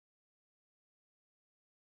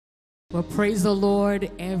Well, praise the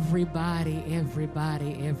Lord, everybody.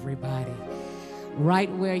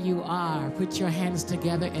 Right where you are, put your hands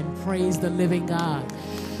together and praise the living God.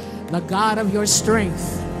 The God of your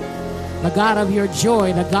strength, the God of your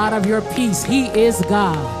joy, the God of your peace. He is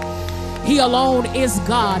God. He alone is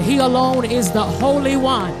God. He alone is the Holy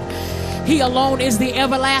One. He alone is the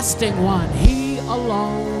everlasting one. He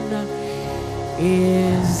alone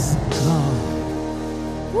is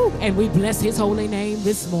God. Woo. And we bless his holy name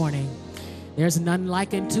this morning. There's none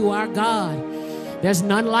like unto our God. There's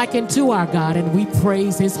none like unto our God, and we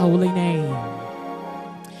praise his holy name.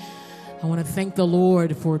 I want to thank the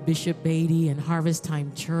Lord for Bishop Beatty and Harvest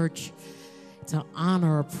Time Church. It's an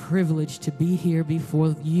honor, a privilege to be here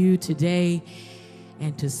before you today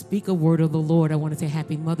and to speak a word of the Lord. I want to say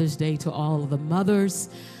happy Mother's Day to all of the mothers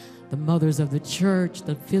of the church,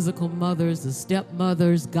 the physical mothers, the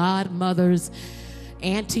stepmothers, godmothers,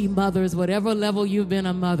 auntie mothers, whatever level you've been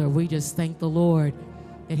a mother. We just thank the Lord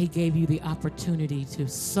that he gave you the opportunity to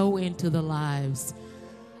sow into the lives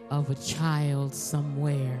of a child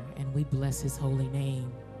somewhere, and we bless his holy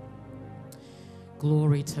name.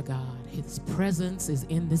 Glory to God. His presence is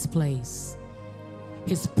in this place.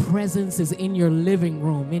 His presence is in your living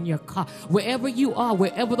room, in your car, wherever you are,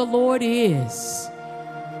 wherever the Lord is.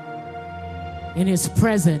 In his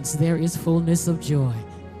presence, there is fullness of joy.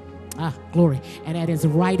 Glory. And at his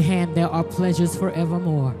right hand, there are pleasures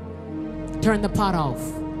forevermore. Turn the pot off.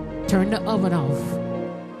 Turn the oven off.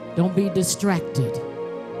 Don't be distracted.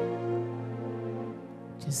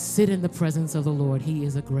 Just sit in the presence of the Lord. He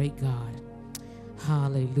is a great God.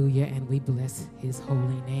 Hallelujah. And we bless his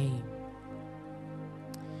holy name.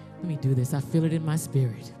 Let me do this. I feel it in my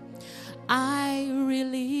spirit. I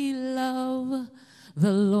really love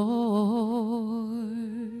the Lord.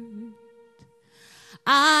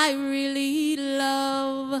 I really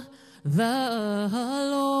love the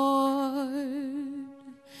Lord.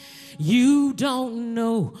 You don't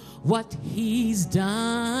know what he's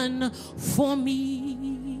done for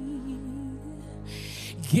me.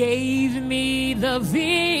 Gave me the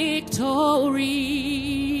victory,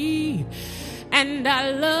 and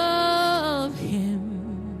I love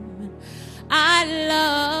him. I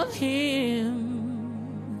love him.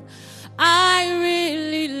 I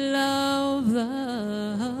really love the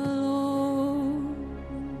Lord.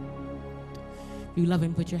 If you love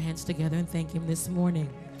him, put your hands together and thank him this morning.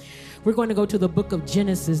 We're going to go to the book of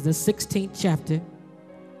Genesis, the 16th chapter.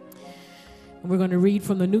 And we're going to read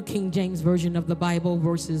from the New King James Version of the Bible,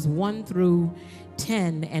 verses 1 through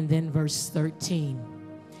 10, and then verse 13.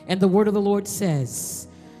 And the word of the Lord says,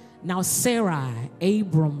 Now Sarai,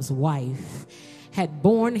 Abram's wife, had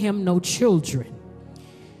borne him no children.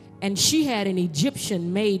 And she had an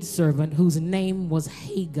Egyptian maidservant whose name was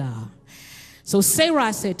Hagar. So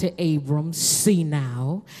Sarai said to Abram, See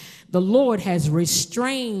now, the Lord has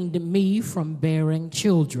restrained me from bearing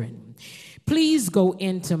children. Please go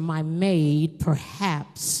into my maid,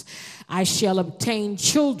 perhaps I shall obtain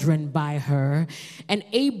children by her. And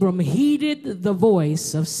Abram heeded the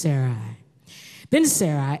voice of Sarai. Then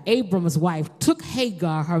Sarai, Abram's wife, took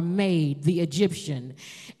Hagar, her maid, the Egyptian,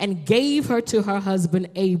 and gave her to her husband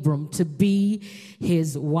Abram to be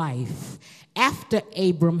his wife, after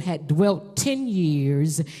Abram had dwelt 10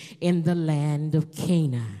 years in the land of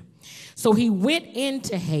Canaan. So he went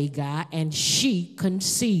into Hagar, and she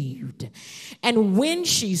conceived. And when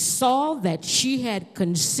she saw that she had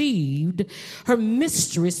conceived, her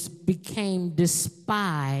mistress became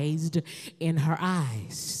despised in her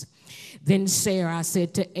eyes. Then Sarah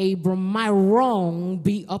said to Abram, My wrong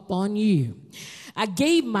be upon you. I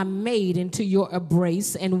gave my maid into your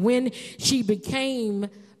embrace, and when she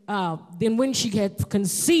had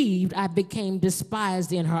conceived, I became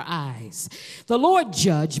despised in her eyes. The Lord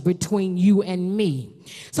judge between you and me.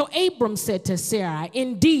 So Abram said to Sarai,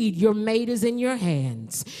 Indeed, your maid is in your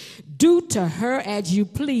hands. Do to her as you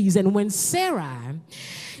please. And when Sarai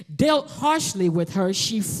dealt harshly with her,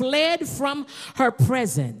 she fled from her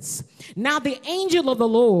presence. Now the angel of the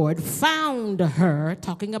Lord found her,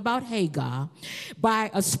 talking about Hagar,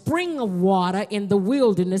 by a spring of water in the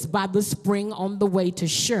wilderness, by the spring on the way to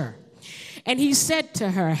Shur. And he said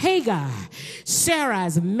to her, Hagar,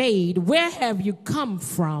 Sarai's maid, where have you come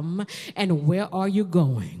from, and where are you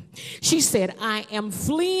going? She said, I am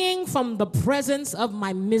fleeing from the presence of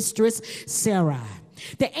my mistress Sarai.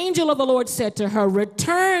 The angel of the Lord said to her,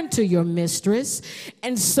 Return to your mistress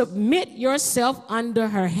and submit yourself under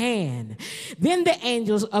her hand. Then the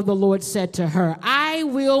angels of the Lord said to her, I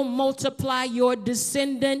will multiply your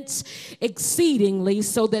descendants exceedingly,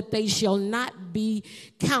 so that they shall not be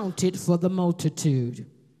counted for the multitude.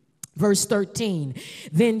 Verse 13,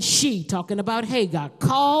 then she, talking about Hagar,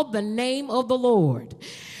 called the name of the Lord,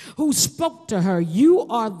 who spoke to her, you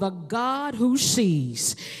are the God who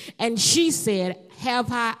sees. And she said,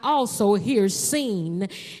 have I also here seen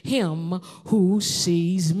him who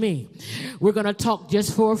sees me? We're going to talk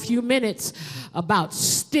just for a few minutes about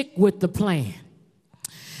stick with the plan.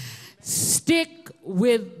 Stick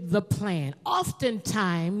with the plan.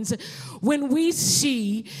 Oftentimes, when we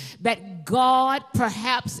see that God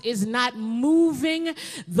perhaps is not moving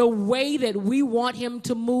the way that we want him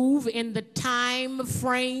to move, in the time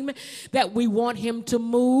frame that we want him to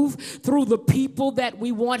move, through the people that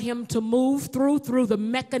we want him to move through the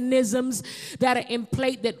mechanisms that are in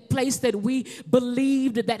place that we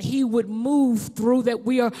believed that he would move through, that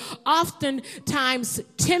we are oftentimes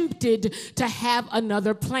tempted to have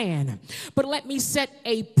another plan. But let me set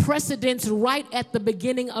a precedence right at the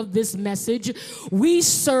beginning of this message. We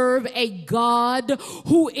serve a God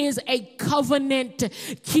who is a covenant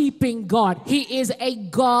keeping God. He is a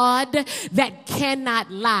God that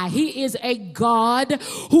cannot lie. He is a God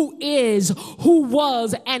who is, who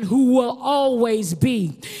was, and who will always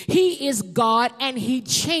be. He is God and he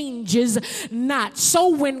changes not. So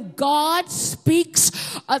when God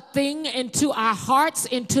speaks a thing into our hearts,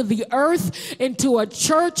 into the earth, into a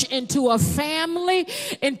church, into a family,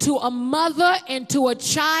 into a mother, into a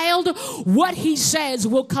child, what he says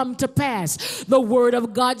will come to pass. The word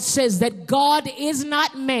of God says that God is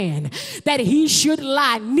not man that he should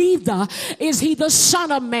lie, neither is he the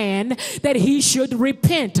son of man that he should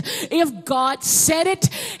repent. If God said it,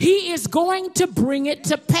 he is going to bring it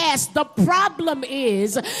to pass. The problem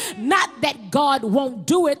is not that God won't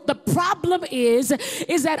do it. The problem is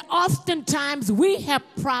that oftentimes we have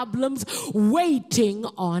problems waiting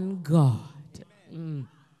on God.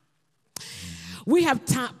 We have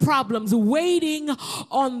problems waiting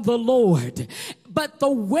on the Lord. But the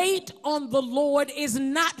wait on the Lord is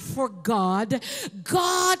not for God.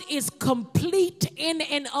 God is complete in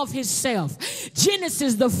and of himself.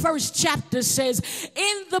 Genesis, the first chapter says,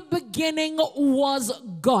 in the beginning was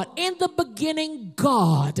God. In the beginning,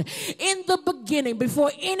 God. In the beginning,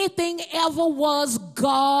 before anything ever was,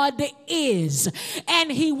 God is.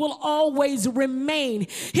 And he will always remain.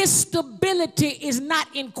 His stability is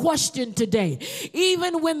not in question today.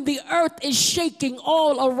 Even when the earth is shaking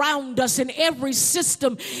all around us and every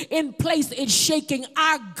system in place is shaking,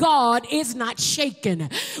 our God is not shaken.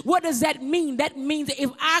 What does that mean? That means if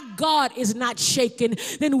our God is not shaken,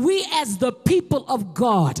 then we as the people of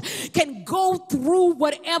God can go through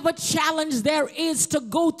whatever challenge there is to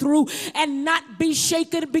go through and not be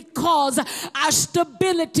shaken, because our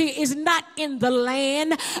stability is not in the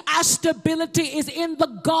land. Our stability is in the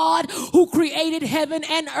God who created heaven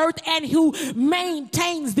and earth and who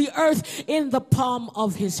maintains the earth in the palm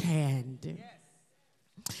of his hand.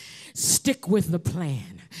 Stick with the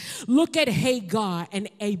plan. Look at Hagar and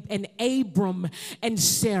Abram and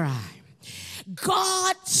Sarai.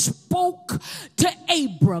 God spoke to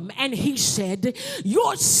Abram and he said,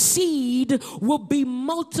 your seed will be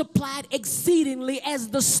multiplied exceedingly as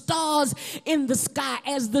the stars in the sky,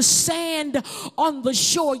 as the sand on the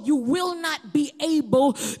shore. You will not be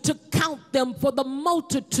able to count them for the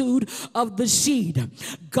multitude of the seed.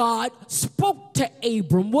 God spoke to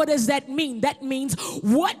Abram. What does that mean? That means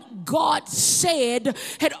what God said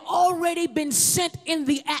had already been sent in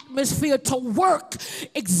the atmosphere to work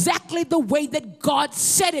exactly the way that God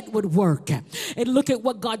said it would work. And look at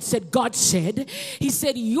what God said. God said, he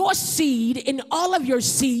said, your seed, in all of your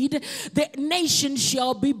seed, the nation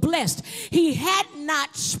shall be blessed. He had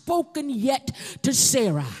not spoken yet to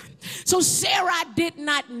Sarah. So Sarah did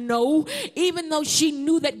not know, even though she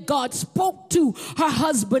knew that God spoke to her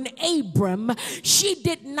husband Abram, she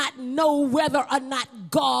did not know whether or not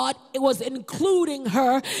God was including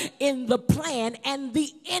her in the plan. And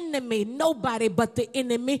the enemy, nobody but the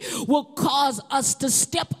enemy, will cause us to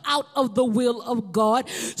step out of the will of God,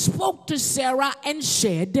 spoke to Sarah and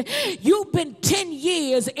said, you've been 10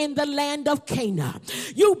 years in the land of Canaan.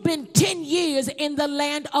 You've been 10 years in the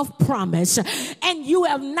land of promise, and you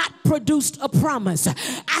have not produced a promise.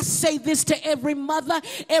 I say this to every mother,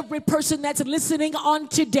 every person that's listening on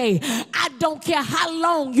today. I don't care how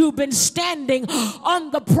long you've been standing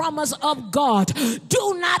on the promise of God.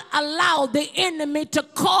 Do not allow the enemy to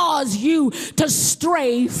cause you to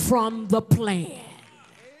stray from the plan.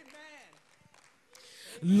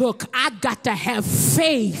 Look, I got to have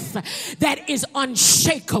faith that is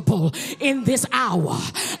unshakable in this hour.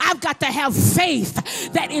 I've got to have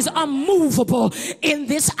faith that is unmovable in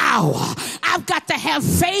this hour. I've got to have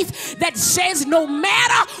faith that says no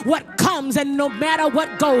matter what comes and no matter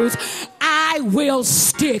what goes, I I will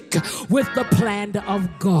stick with the plan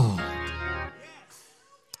of God.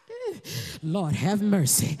 Lord have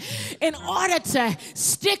mercy. In order to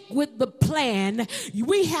stick with the plan,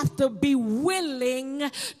 we have to be willing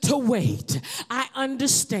to wait. I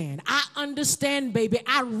understand, baby.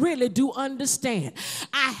 I really do understand.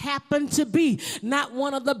 I happen to be not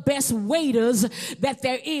one of the best waiters that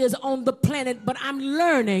there is on the planet, but I'm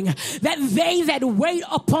learning that they that wait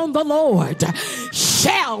upon the Lord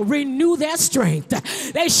shall renew their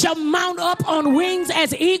strength. They shall mount up on wings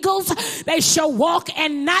as eagles. They shall walk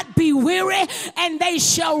and not be weary, and they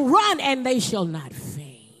shall run and they shall not faint.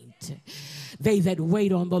 They that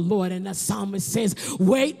wait on the Lord. And the psalmist says,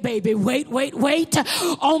 wait, baby, wait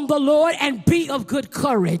on the Lord and be of good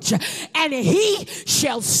courage, and he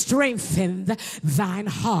shall strengthen thine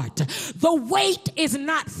heart. The wait is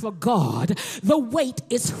not for God. The wait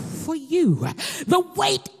is for you. The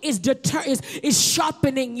wait is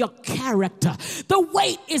sharpening your character. The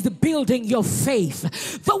wait is building your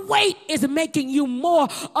faith. The wait is making you more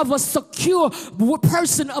of a secure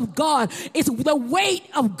person of God. It's the weight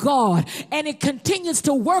of God, and it continues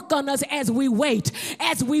to work on us as we wait.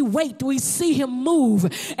 As we wait, we see him move,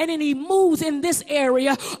 and then he moves in this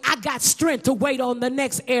area. I got strength to wait on the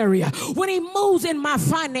next area. When he moves in my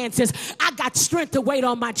finances, I got strength to wait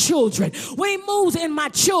on my children. When he moves in my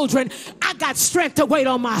children, I got strength to wait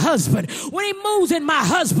on my husband. When he moves in my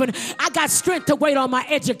husband, I got strength to wait on my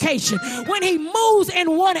education. When he moves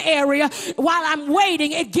in one area while I'm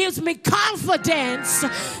waiting, it gives me confidence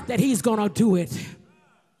that he's gonna do it.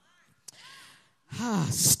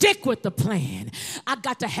 Stick with the plan. I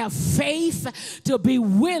got to have faith to be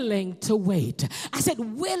willing to wait. I said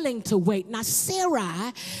willing to wait. Now,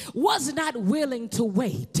 Sarai was not willing to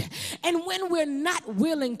wait. And when we're not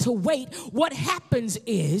willing to wait, what happens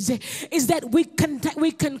is that we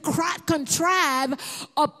contrive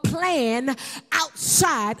a plan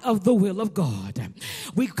outside of the will of God.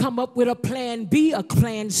 We come up with a plan B, a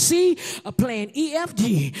plan C, a plan E, F,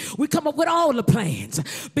 G. We come up with all the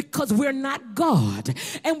plans because we're not God.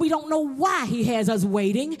 And we don't know why he has us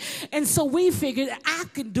waiting. And so we figured I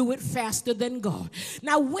can do it faster than God.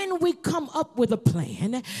 Now, when we come up with a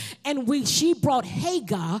plan, and she brought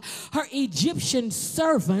Hagar, her Egyptian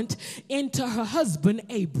servant, into her husband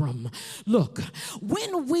Abram. Look,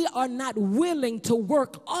 when we are not willing to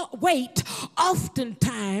wait,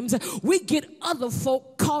 oftentimes we get other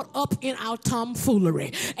folk caught up in our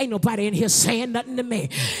tomfoolery. Ain't nobody in here saying nothing to me.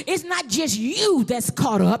 It's not just you that's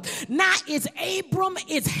caught up. Now it's Abram,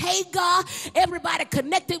 it's Hagar, everybody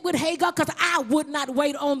connected with Hagar, because I would not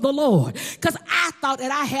wait on the Lord because I thought that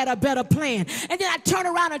I had a better plan. And then I turn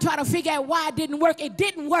around and try to figure out why it didn't work. It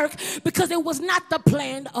didn't work because it was not the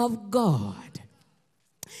plan of God.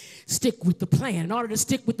 Stick with the plan. In order to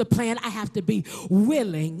stick with the plan, I have to be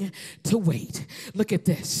willing to wait. Look at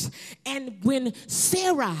this. And when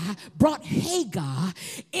Sarah brought Hagar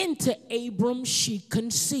into Abram, she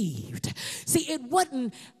conceived. See, it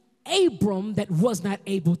wasn't Abram that was not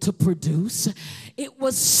able to produce. It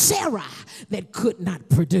was Sarah that could not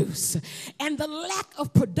produce. And the lack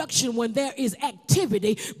of production when there is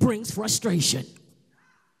activity brings frustration.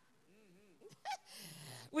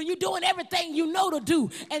 When you're doing everything you know to do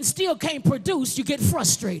and still can't produce, you get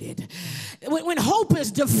frustrated. When hope is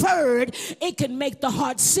deferred, it can make the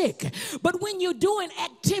heart sick. But when you're doing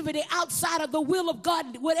activity outside of the will of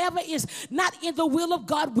God, whatever is not in the will of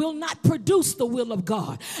God will not produce the will of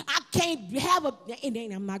God.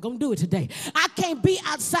 I'm not going to do it today. I can't be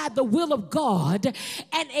outside the will of God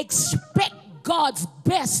and expect God's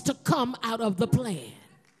best to come out of the plan.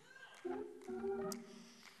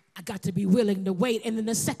 I got to be willing to wait. And then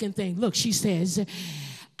the second thing, look, she says,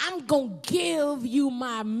 I'm going to give you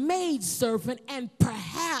my maidservant, and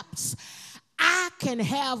perhaps I can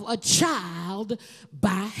have a child by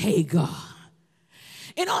Hagar.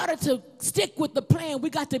 In order to stick with the plan,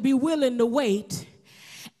 we got to be willing to wait.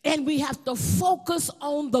 And we have to focus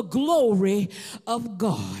on the glory of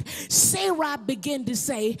God. Sarah began to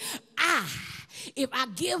say, if I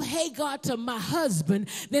give Hagar to my husband,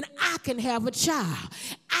 then I can have a child.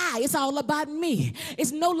 It's all about me.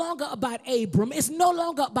 It's no longer about Abram. It's no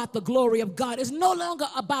longer about the glory of God. It's no longer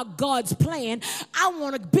about God's plan. I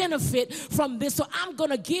want to benefit from this, so I'm going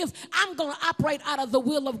to operate out of the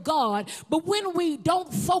will of God. But when we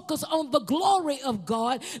don't focus on the glory of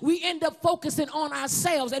God, we end up focusing on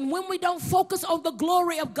ourselves. And when we don't focus on the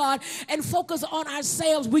glory of God and focus on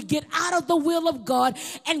ourselves, we get out of the will of God,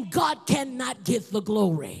 and God cannot get the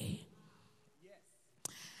glory.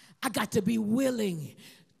 I got to be willing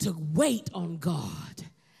to wait on God.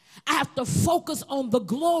 I have to focus on the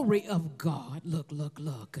glory of God.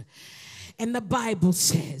 Look. And the Bible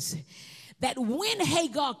says that when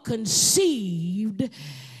Hagar conceived,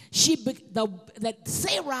 that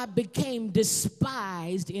Sarah became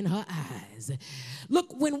despised in her eyes.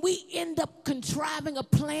 Look, when we end up contriving a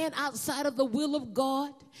plan outside of the will of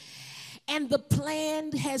God, and the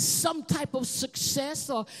plan has some type of success,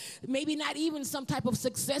 or maybe not even some type of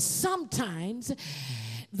success, sometimes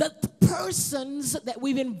the persons that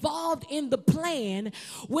we've involved in the plan,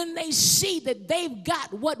 when they see that they've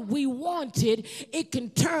got what we wanted, it can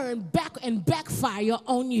turn back and backfire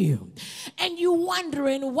on you. And you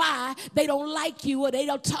wondering why they don't like you or they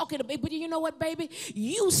don't talk to me. But you know what, baby?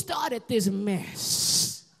 You started this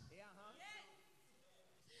mess.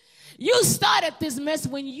 You started this mess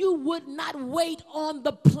when you would not wait on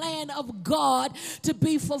the plan of God to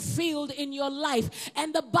be fulfilled in your life.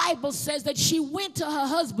 And the Bible says that she went to her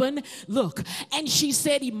husband, look, and she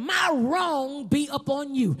said, my wrong be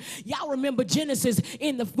upon you. Y'all remember Genesis,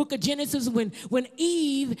 in the book of Genesis, when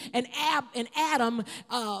Eve and Adam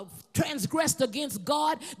transgressed against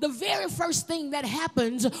God. The very first thing that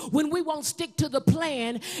happens when we won't stick to the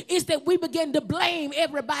plan is that we begin to blame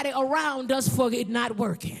everybody around us for it not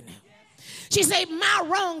working. She said, my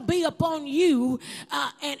wrong be upon you,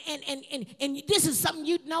 and this is something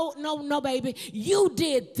you, no, baby. You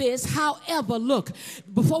did this. However, look,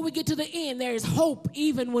 before we get to the end, there is hope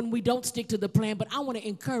even when we don't stick to the plan, but I want to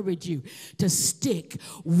encourage you to stick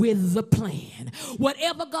with the plan.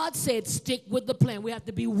 Whatever God said, stick with the plan. We have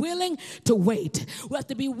to be willing to wait. We have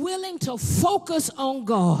to be willing to focus on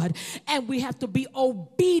God, and we have to be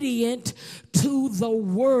obedient to the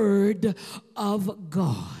word of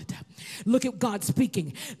God. Look at God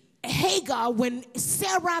speaking. Hagar, when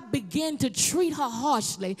Sarah began to treat her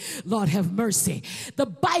harshly, Lord have mercy, the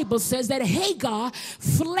Bible says that Hagar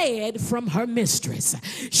fled from her mistress.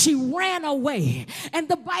 She ran away, and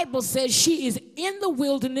the Bible says she is in the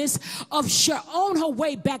wilderness of Shur on her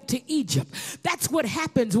way back to Egypt. That's what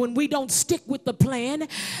happens when we don't stick with the plan.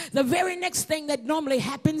 The very next thing that normally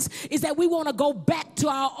happens is that we want to go back to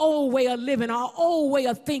our old way of living, our old way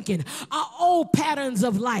of thinking, our old patterns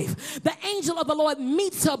of life. The angel of the Lord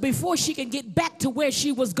meets her before she can get back to where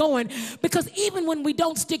she was going, because even when we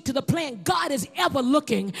don't stick to the plan, God is ever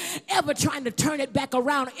looking, ever trying to turn it back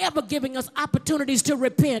around, ever giving us opportunities to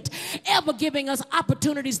repent, ever giving us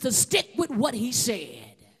opportunities to stick with what he said.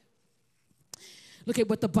 Look at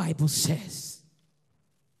what the Bible says.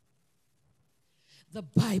 The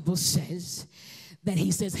Bible says that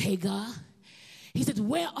he says, Hagar, he says,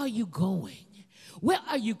 where are you going? Where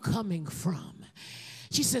are you coming from?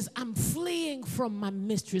 She says, I'm fleeing from my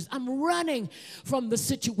mistress. I'm running from the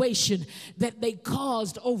situation that they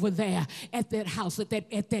caused over there at that house, at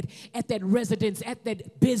that residence, at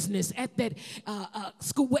that business, at that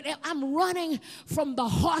school. Whatever. I'm running from the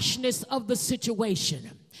harshness of the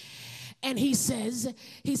situation. And he says,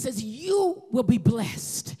 you will be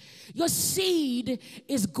blessed. Your seed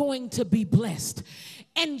is going to be blessed.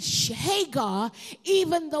 And Hagar,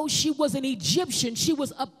 even though she was an Egyptian, she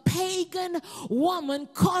was a pagan woman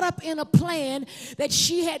caught up in a plan that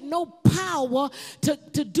she had no power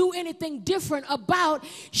to do anything different about.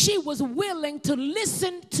 She was willing to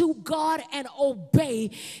listen to God and obey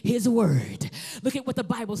his word. Look at what the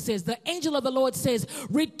Bible says. The angel of the Lord says,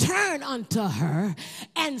 return unto her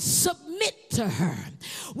and submit to her.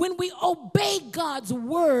 When we obey God's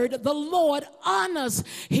word, the Lord honors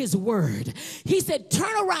his word. He said,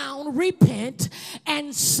 turn around, repent,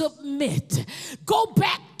 and submit. Go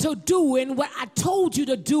back to doing what I told you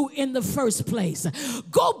to do in the first place.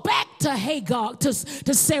 Go back to Hagar, to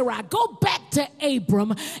Sarah. Go back to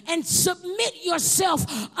Abram and submit yourself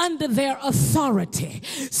under their authority.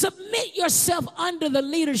 Submit yourself under the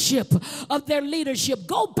leadership of their leadership.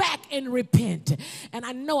 Go back and repent. And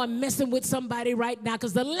I know I'm messing with somebody right now,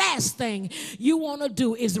 because the last thing you want to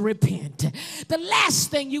do is repent. The last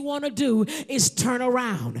thing you want to do is turn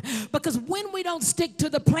around. Because when we don't stick to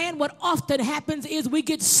the plan, what often happens is we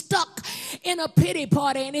get stuck in a pity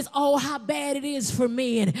party, and it's, oh, how bad it is for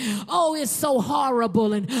me, and oh, it's so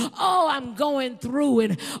horrible, and oh, I'm going through,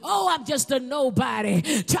 and oh, I'm just a nobody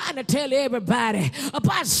trying to tell everybody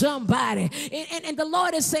about somebody. And the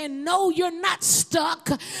Lord is saying, no, you're not stuck.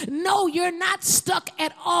 No, you're not stuck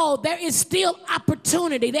at all. There is still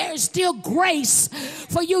opportunity. There is still grace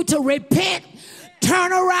for you to repent,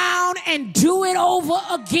 turn around, and do it over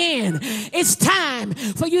again. It's time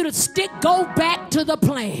for you to go back to the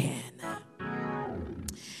plan.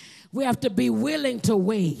 We have to be willing to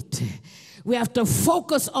wait. We have to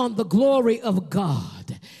focus on the glory of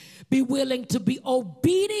God. Be willing to be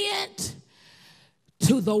obedient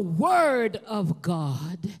to the word of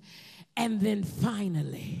God. And then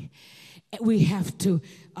finally, we have to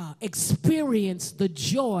experience the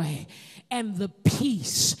joy and the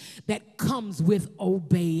peace that comes with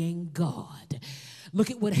obeying God. Look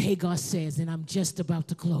at what Hagar says, and I'm just about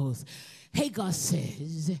to close. Hagar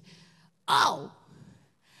says, oh,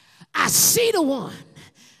 I see the one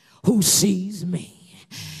who sees me.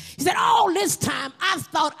 He said, all this time, I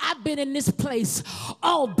thought I've been in this place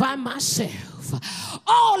all by myself.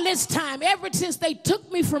 All this time, ever since they took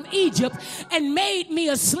me from Egypt and made me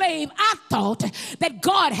a slave, I thought that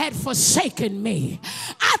God had forsaken me.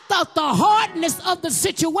 I thought the hardness of the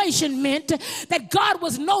situation meant that God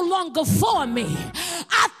was no longer for me.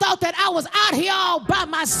 I thought that I was out here all by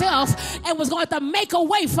myself and was going to make a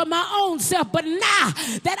way for my own self. But now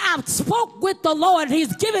that I've spoke with the Lord,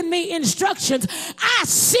 he's given me instructions. I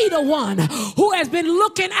see the one who has been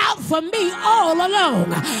looking out for me all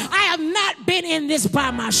along. I have not been in this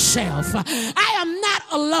by myself. I am not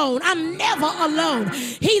alone. I'm never alone.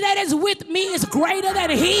 He that is with me is greater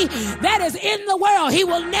than he that is in the world. He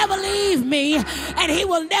will never leave me and he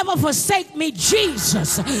will never forsake me.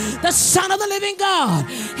 Jesus, the Son of the living God,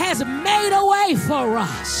 has made a way for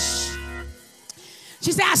us.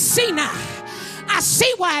 She said, I see now. I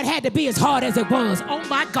see why it had to be as hard as it was. Oh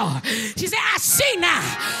my God. She said, I see now.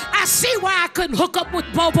 I see why I couldn't hook up with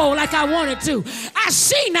Bobo like I wanted to. I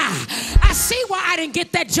see now. I see why I didn't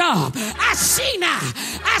get that job. I see now.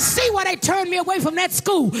 I see why they turned me away from that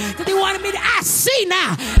school that they wanted me to. I see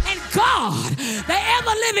now. And God, the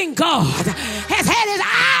ever-living God, has had his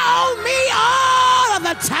eye on me all of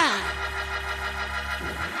the time.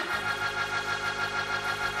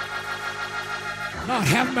 Lord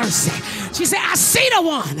have mercy. She said, I see the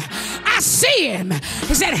one. I see him.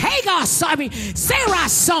 He said, Hagar saw me. Sarah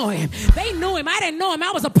saw him. They knew him. I didn't know him.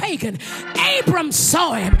 I was a pagan. Abram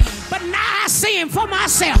saw him. But now I see him for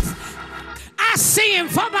myself. I see him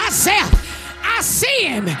for myself. I see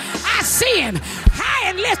him. I see him high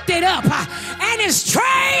and lifted up. And his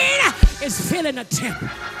train is filling the temple.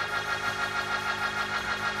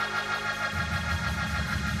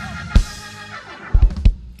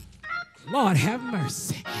 Lord have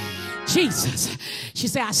mercy. Jesus. She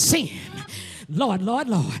said, I see him. Lord, Lord,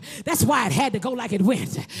 Lord. That's why it had to go like it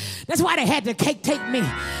went. That's why they had to take me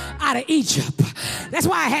out of Egypt. That's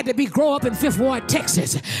why I had to grow up in Fifth Ward,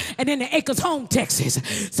 Texas, and then the Acres Home, Texas,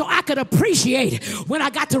 so I could appreciate when I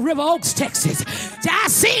got to River Oaks, Texas. See, I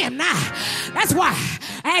see him now. That's why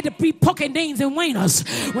I had to be poking Deans and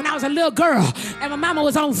Wieners when I was a little girl and my mama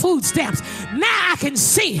was on food stamps. Now I can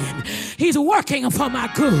see him. He's working for my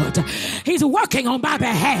good. He's working on my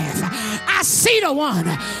behalf. I see the one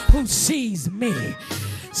who sees me.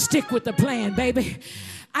 Stick with the plan, baby.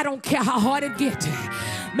 I don't care how hard it gets.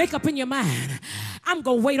 Make up in your mind. I'm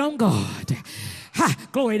going to wait on God. Ha,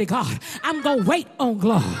 glory to God. I'm going to wait on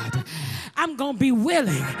God. I'm going to be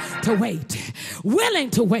willing to wait. Willing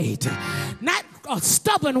to wait. Not a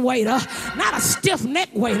stubborn waiter, not a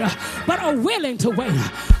stiff-necked waiter, but a willing to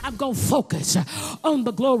waiter. I'm going to focus on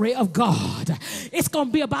the glory of God. It's going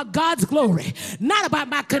to be about God's glory, not about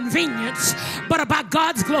my convenience, but about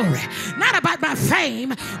God's glory. Not about my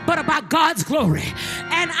fame, but about God's glory.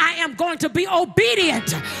 And I am going to be obedient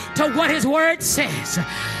to what his word says.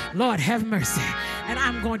 Lord, have mercy. And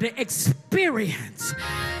I'm going to experience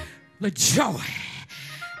the joy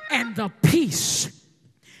and the peace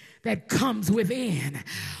that comes within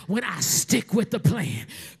when I stick with the plan.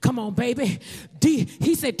 Come on, baby.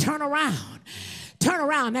 He said, turn around. Turn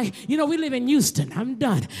around. Now, you know, we live in Houston. I'm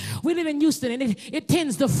done. We live in Houston, and it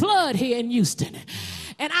tends to flood here in Houston.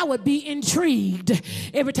 And I would be intrigued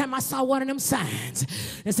every time I saw one of them signs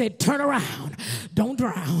that said, turn around, don't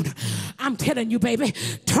drown. I'm telling you, baby,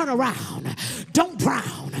 turn around, don't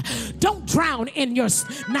drown. Don't drown in your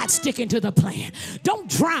not sticking to the plan. Don't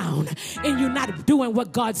drown in you not doing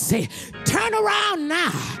what God said. Turn around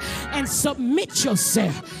now and submit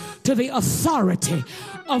yourself to the authority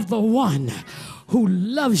of the one who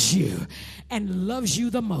loves you and loves you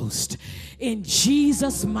the most. In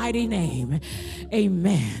Jesus' mighty name,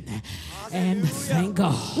 amen. And thank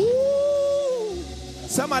God. Ooh.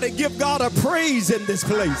 Somebody give God a praise in this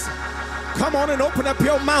place. Come on and open up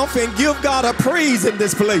your mouth and give God a praise in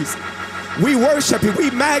this place. We worship you. We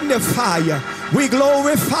magnify you. We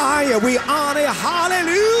glorify you. We honor you.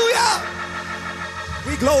 Hallelujah.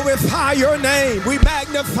 We glorify your name. We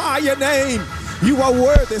magnify your name. You are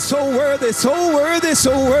worthy, so worthy, so worthy,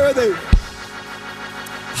 so worthy.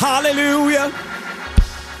 Hallelujah.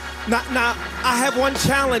 Now, I have one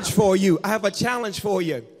challenge for you. I have a challenge for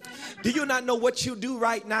you. Do you not know what you do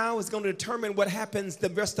right now is going to determine what happens the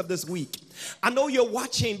rest of this week? I know you're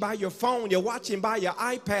watching by your phone, you're watching by your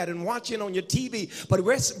iPad and watching on your TV,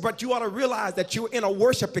 but you ought to realize that you're in a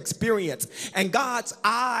worship experience and God's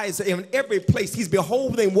eyes are in every place. He's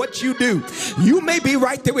beholding what you do. You may be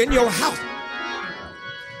right there in your house.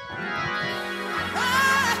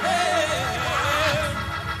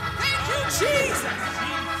 Thank you, Jesus.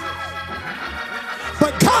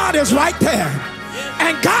 But God is right there.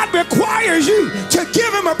 And God requires you to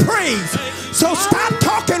give him a praise. So stop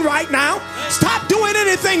talking right now. Stop doing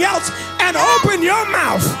anything else and open your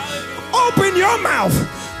mouth. Open your mouth.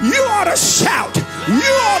 You ought to shout. You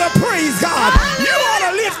ought to praise God. You ought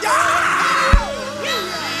to lift God.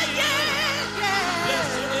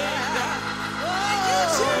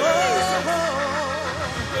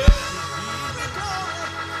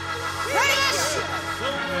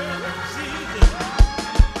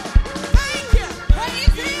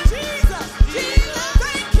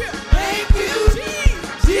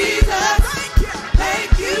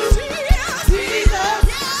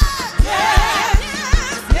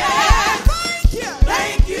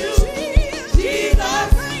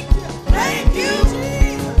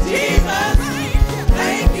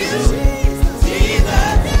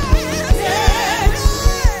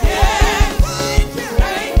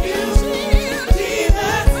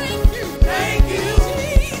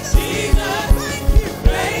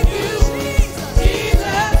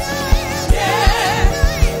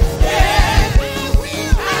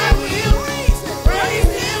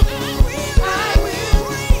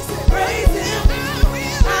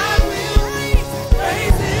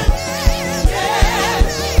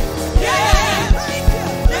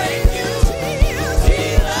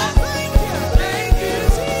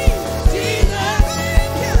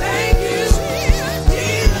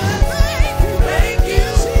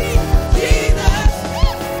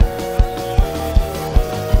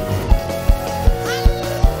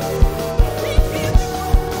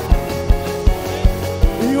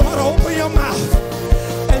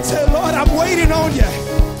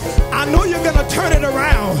 Turn it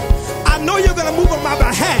around. I know you're going to move on my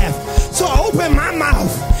behalf. So I open my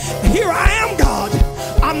mouth. Here I am, God.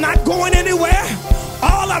 I'm not going anywhere.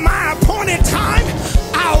 All of my appointed time,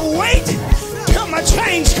 I'll wait till my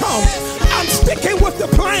change comes. I'm sticking with the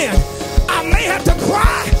plan. I may have to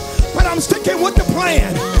cry, but I'm sticking with the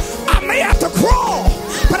plan. I may have to crawl,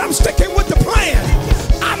 but I'm sticking with the plan.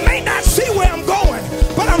 I may not see where I'm going,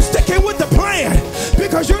 but I'm sticking with the plan.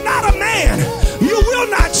 Because you're not a man. You will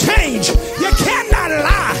not change. You cannot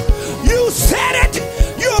lie. You said it.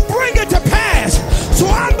 You'll bring it to pass. So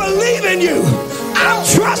I'm believing you. I'm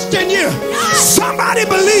trusting you. Somebody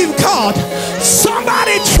believe God.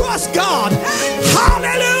 Somebody trust God.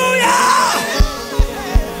 Hallelujah.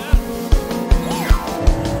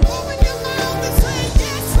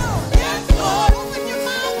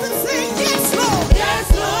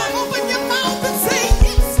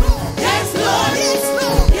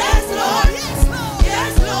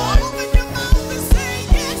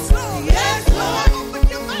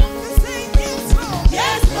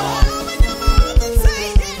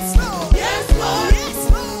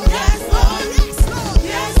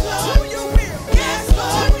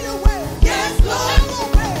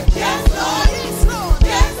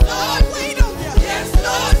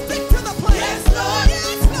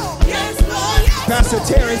 Pastor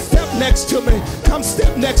Terry, step next to me. Come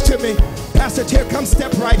step next to me. Pastor Terry, come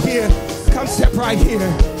step right here. Come step right here.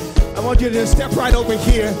 I want you to step right over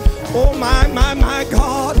here. Oh my God. My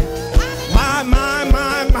God. My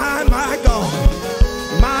God.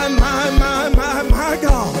 My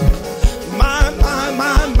God.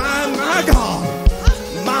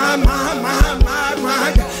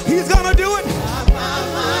 My God. He's gonna do it.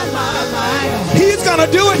 He's gonna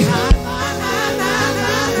do it.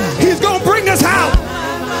 He's gonna bring us out.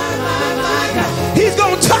 He's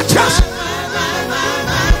gonna touch us.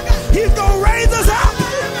 He's gonna raise us up.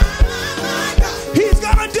 He's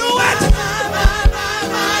gonna do it.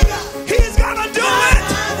 He's gonna do it.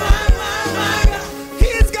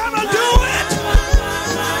 He's gonna do it.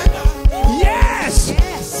 Yes.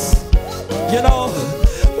 You know.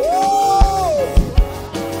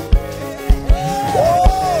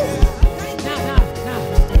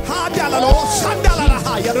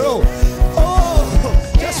 Oh,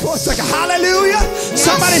 just for a second. Hallelujah. Yes.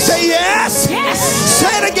 Somebody say yes. Yes.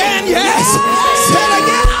 Say it again. Yes. Say it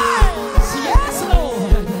again. Yes,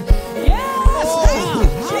 Lord. Yes, God.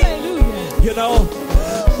 Hallelujah. You know,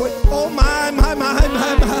 oh my.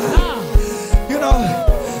 You know,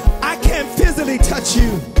 I can't physically touch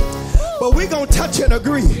you, but we're going to touch and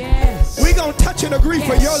agree. Yes. We're going to touch and agree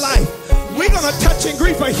for your life. We're going to touch and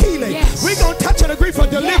agree for healing. Yes. We're going to touch and agree for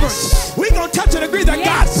deliverance. Yes. We're going to touch and agree that Yes.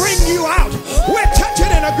 God bring you out. We're touching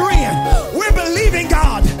and agreeing. We're believing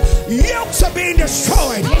God. Yokes are being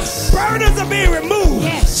destroyed. Yes. Burdens are being removed.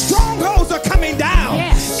 Yes. Strongholds are coming down.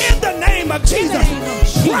 Yes. In the name of Jesus. name of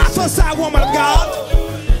Jesus. Prophesy, woman of God.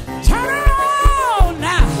 Turn around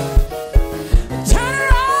now. Turn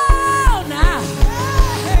around now.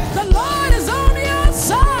 The Lord is on your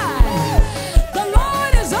side. The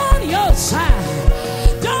Lord is on your side.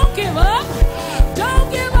 Don't give up. Don't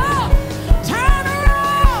give up. Turn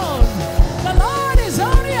around. The Lord is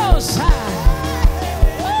on your side.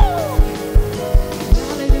 Woo.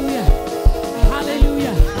 Hallelujah.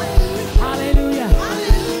 Hallelujah. Hallelujah.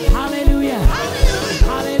 Hallelujah.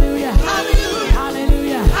 Hallelujah. Hallelujah.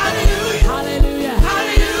 Hallelujah. Hallelujah. Hallelujah.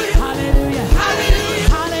 Hallelujah.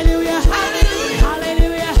 Hallelujah.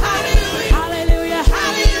 Hallelujah.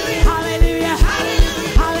 Hallelujah.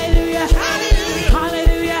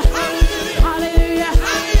 Hallelujah. Hallelujah.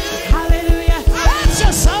 Hallelujah. That's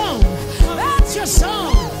your song. That's your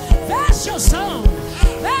song. That's your song.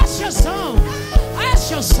 That's your song.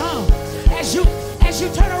 That's your song. As you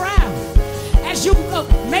turn around, as you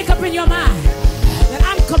make up in your mind that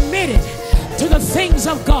I'm committed to the things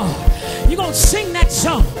of God, you're going to sing that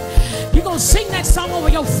song. You're going to sing that song over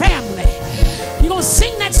your family. You're going to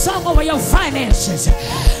sing that song over your finances.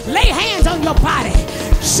 Lay hands on your body.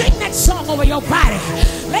 Sing that song over your body.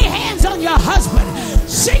 Lay hands on your husband.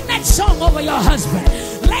 Sing that song over your husband.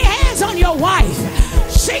 Lay hands on your wife.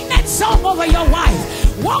 Sing that song over your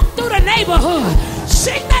wife. Walk through the neighborhood.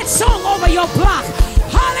 Sing that song over your block.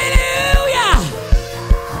 Hallelujah.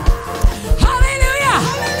 Hallelujah.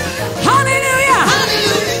 Hallelujah.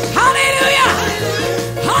 Hallelujah.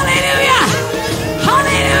 Hallelujah.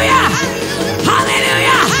 Hallelujah.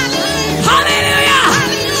 Hallelujah. Hallelujah.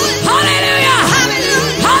 Hallelujah.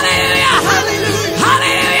 Hallelujah.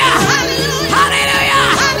 Hallelujah.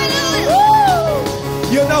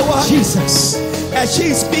 Hallelujah. You know what? Jesus. As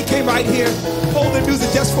she's speaking right here, hold the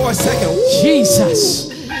music just for a second. Woo! Jesus.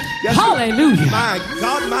 Yes, Hallelujah. My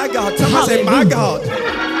God, my God. Somebody say, my God.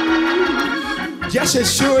 Just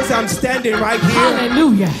as sure as I'm standing right here,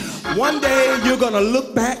 Hallelujah. one day you're going to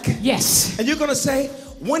look back Yes. and you're going to say,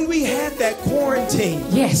 when we had that quarantine,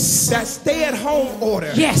 Yes. that stay-at-home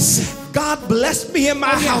order, Yes. God blessed me in my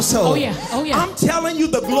household. Oh, yeah. Oh, yeah. I'm telling you,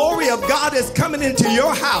 the glory of God is coming into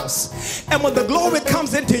your house. And when the glory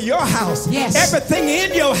comes into your house, Yes. everything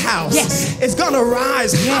in your house Yes. is going to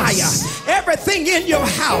rise Yes. higher. Everything in your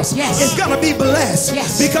house Yes. is going to be blessed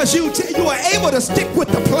Yes. because you are able to stick with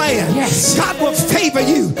the plan. Yes. God will favor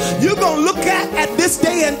you. You're going to look at this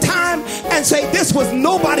day and time and say, this was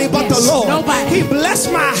nobody but Yes. the Lord. Nobody. He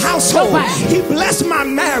blessed my household. Nobody. He blessed my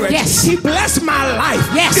marriage. Yes. He blessed my life.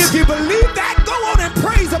 Yes. If you believe that, go on and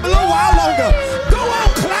praise him a little while longer. Go on,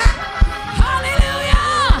 clap.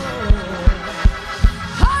 Hallelujah.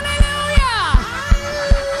 Hallelujah.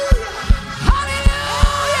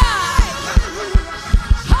 Hallelujah.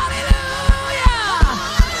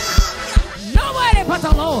 Hallelujah. Nobody but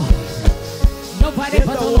the Lord. Nobody In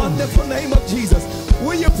but the the Lord. wonderful name of Jesus.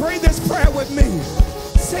 Will you pray this prayer with me?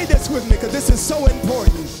 Say this with me, because this is so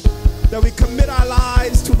important, that we commit our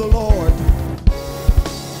lives to the Lord.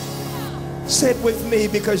 Say it with me,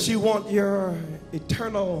 because you want your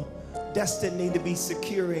eternal destiny to be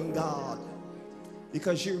secure in God.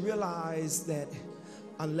 Because you realize that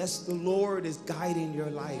unless the Lord is guiding your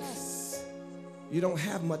life, you don't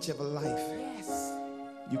have much of a life.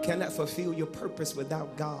 You cannot fulfill your purpose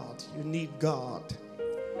without God. You need God.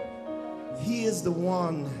 He is the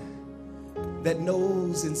one that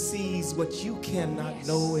knows and sees what you cannot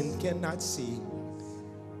know and cannot see.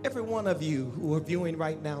 Every one of you who are viewing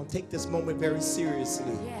right now, take this moment very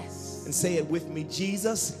seriously and say it with me.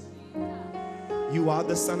 Jesus, you are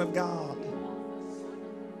the Son of God.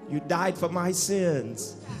 You died for my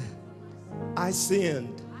sins. I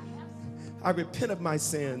sinned. I repent of my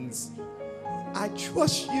sins. I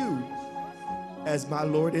trust you as my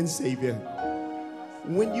Lord and Savior.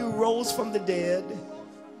 When you rose from the dead,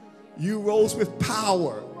 you rose with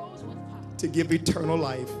power to give eternal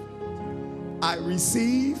life. I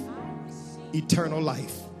receive eternal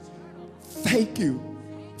life. Thank you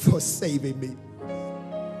for saving me.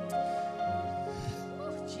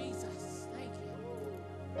 Jesus, thank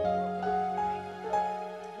you.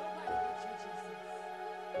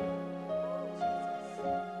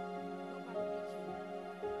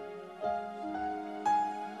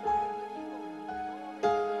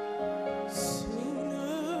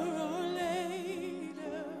 Sooner or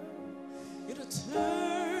later, it'll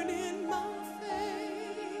turn in my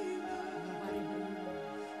favor.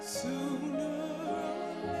 Sooner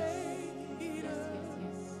or later.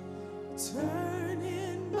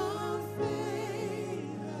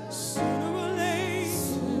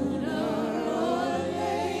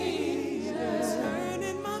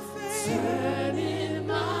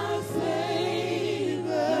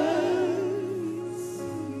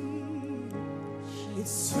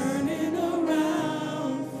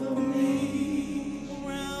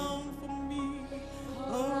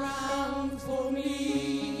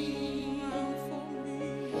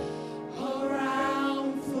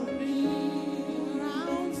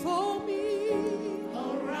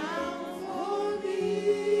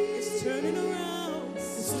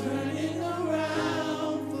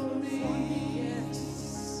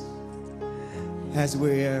 As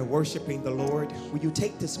we're worshiping the Lord, will you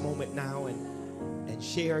take this moment now and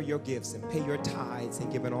share your gifts and pay your tithes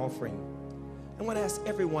and give an offering? I want to ask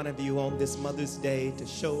every one of you on this Mother's Day to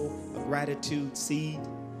show a gratitude seed.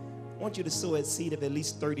 I want you to sow a seed of at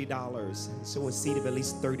least $30. Sow a seed of at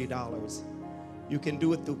least $30. You can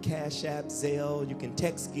do it through Cash App, Zelle. You can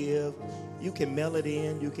text give. You can mail it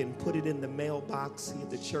in. You can put it in the mailbox here at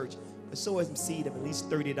the church. But sow a seed of at least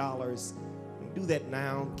 $30. Do that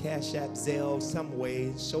now. Cash App, Zelle, some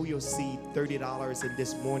way. Sow your seed, $30 in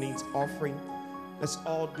this morning's offering. Let's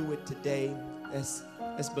all do it today.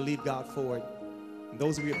 Let's believe God for it. And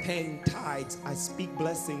those of you paying tithes, I speak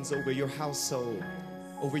blessings over your household,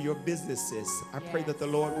 over your businesses. I pray that the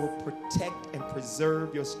Lord will protect and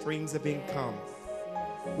preserve your streams of income.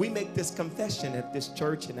 We make this confession at this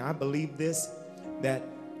church, and I believe this, that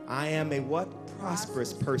I am a what?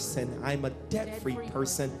 Prosperous person. I'm a debt-free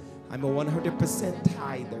person. I'm a 100%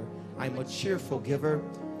 tither. I'm a cheerful giver.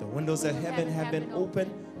 The windows of heaven have been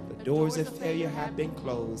opened. The doors of failure have been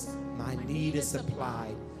closed. My need is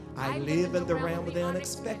supplied. I live in the realm of the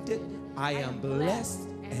unexpected. I am blessed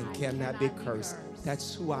and cannot be cursed.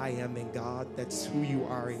 That's who I am in God. That's who you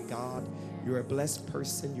are in God. You're a blessed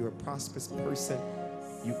person. You're a prosperous person.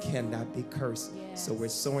 You cannot be cursed. So we're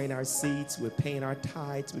sowing our seeds. We're paying our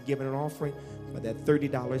tithes. We're giving an offering for that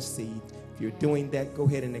 $30 seed. If you're doing that, go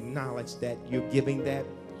ahead and acknowledge that you're giving that.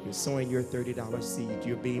 You're sowing your $30 seed.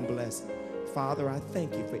 You're being blessed. Father, I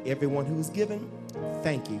thank you for everyone who's given.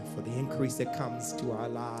 Thank you for the increase that comes to our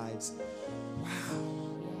lives. Wow.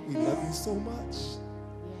 We love you so much.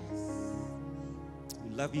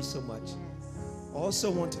 We love you so much.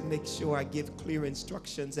 Also want to make sure I give clear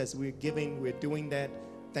instructions as we're giving. We're doing that.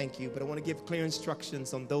 Thank you. But I want to give clear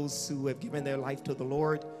instructions on those who have given their life to the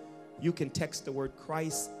Lord. You can text the word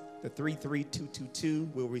Christ, the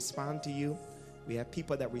 33222 will respond to you. We have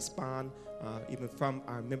people that respond even from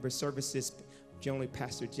our member services. Generally,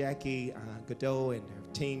 Pastor Jackie Godot and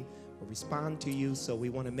her team will respond to you. So we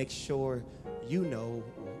want to make sure you know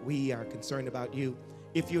we are concerned about you.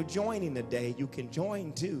 If you're joining today, you can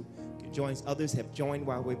join too. You can join. Others have joined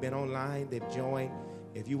while we've been online. They've joined.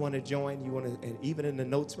 If you want to join, you want to, and even in the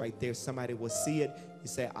notes right there, somebody will see it. You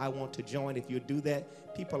say, I want to join. If you do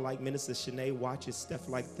that, people like Minister Shanae watches stuff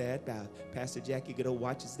like that. Pastor Jackie Godot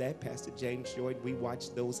watches that. Pastor James Jordan, we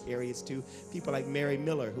watch those areas too. People like Mary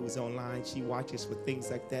Miller, who's online, she watches for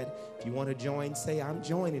things like that. If you want to join, say, I'm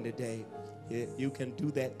joining today. You can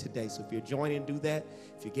do that today. So if you're joining, do that.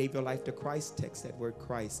 If you gave your life to Christ, text that word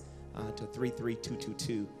Christ to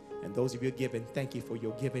 33222. And those of you giving, thank you for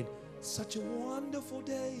your giving. Such a wonderful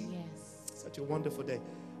day. Yes. Such a wonderful day.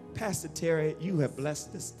 Pastor Terry, you have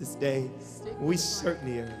blessed us this day. We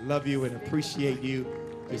certainly love you and appreciate you.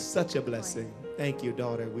 You're such a blessing. Thank you,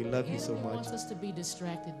 daughter. We love you so much. He wants us to be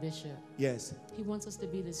distracted, Bishop. Yes. He wants us to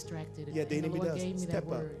be distracted. Yeah, the enemy Lord does. gave me Step that up.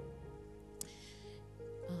 word.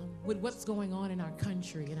 With what's going on in our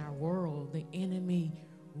country, in our world, the enemy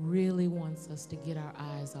really wants us to get our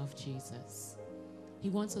eyes off Jesus. He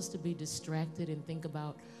wants us to be distracted and think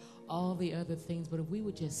about all the other things, but if we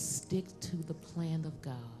would just stick to the plan of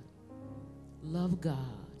God, love God,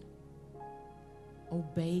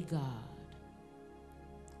 obey God.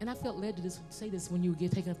 And I felt led to say this when you were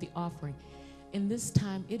taking up the offering. In this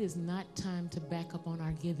time, it is not time to back up on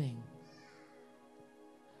our giving.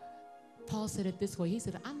 Paul said it this way. He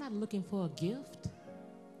said, I'm not looking for a gift.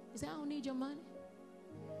 He said, I don't need your money.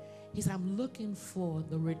 He said, I'm looking for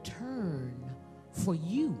the return for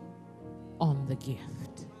you on the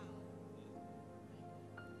gift.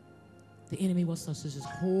 The enemy wants us to just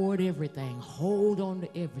hoard everything, hold on to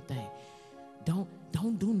everything. Don't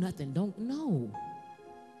do nothing. Don't know.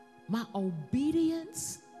 My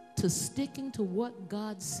obedience to sticking to what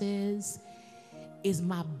God says is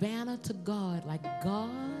my banner to God. Like,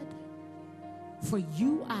 God, for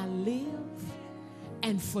you I live,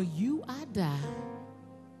 and for you I die.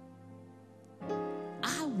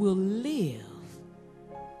 I will live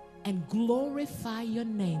and glorify your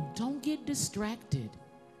name. Don't get distracted.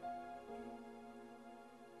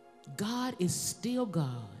 God is still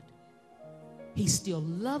God. He still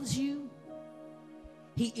loves you.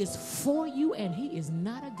 He is for you, and he is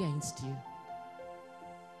not against you.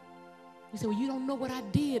 You say, well, you don't know what I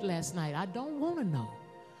did last night. I don't want to know.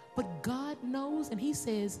 But God knows, and he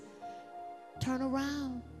says, turn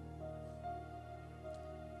around.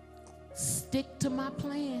 Stick to my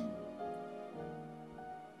plan.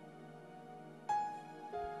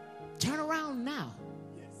 Turn around now.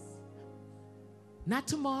 Yes. Not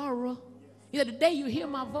tomorrow. You know, the day you hear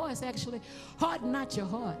my voice, actually, harden not your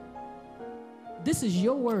heart. This is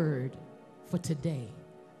your word for today.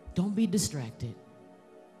 Don't be distracted.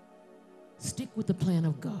 Stick with the plan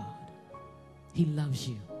of God. He loves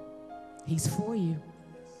you. He's for you.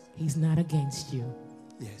 He's not against you.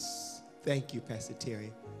 Yes. Thank you, Pastor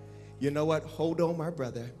Terry. You know what? Hold on, my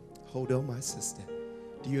brother. Hold on, my sister.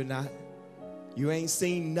 Do you not? You ain't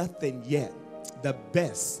seen nothing yet. The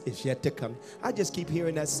best is yet to come. I just keep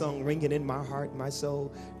hearing that song ringing in my heart, my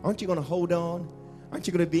soul. Aren't you going to hold on? Aren't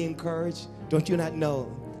you going to be encouraged? Don't you not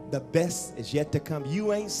know? The best is yet to come.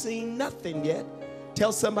 You ain't seen nothing yet.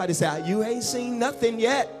 Tell somebody, say, you ain't seen nothing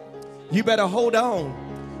yet. You better hold on.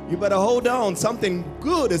 You better hold on. Something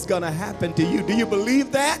good is going to happen to you. Do you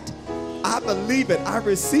believe that? I believe it. I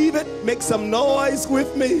receive it. Make some noise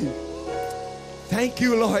with me. Thank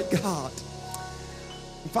you, Lord God.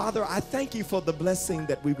 Father, I thank you for the blessing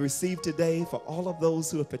that we've received today, for all of those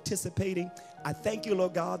who are participating. I thank you,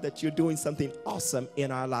 Lord God, that you're doing something awesome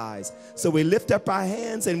in our lives. So we lift up our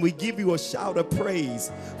hands and we give you a shout of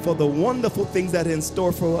praise for the wonderful things that are in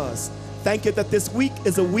store for us. Thank you that this week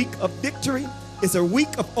is a week of victory. It's a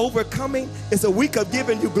week of overcoming. It's a week of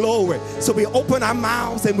giving you glory. So we open our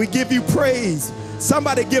mouths and we give you praise.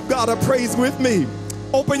 Somebody give God a praise with me.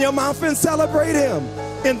 Open your mouth and celebrate him.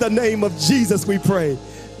 In the name of Jesus we pray.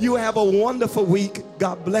 You have a wonderful week.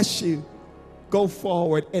 God bless you. Go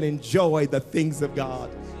forward and enjoy the things of God.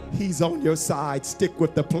 He's on your side. Stick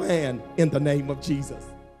with the plan in the name of Jesus.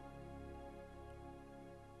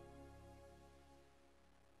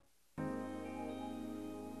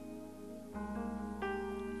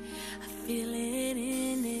 I feel it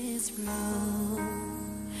in this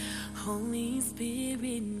room. Holy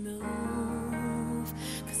Spirit move.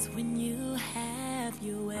 'Cause when you have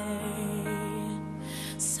your way,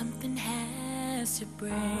 something has to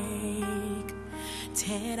break.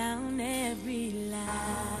 Tear down every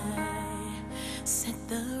lie. Set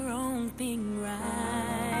the wrong thing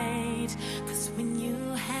right. 'Cause when you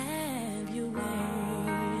have your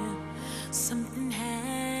way, something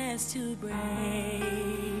has to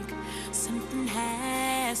break. Something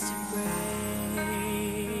has to break.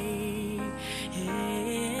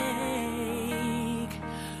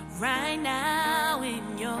 Right now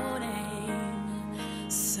in your name,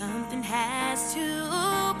 something has to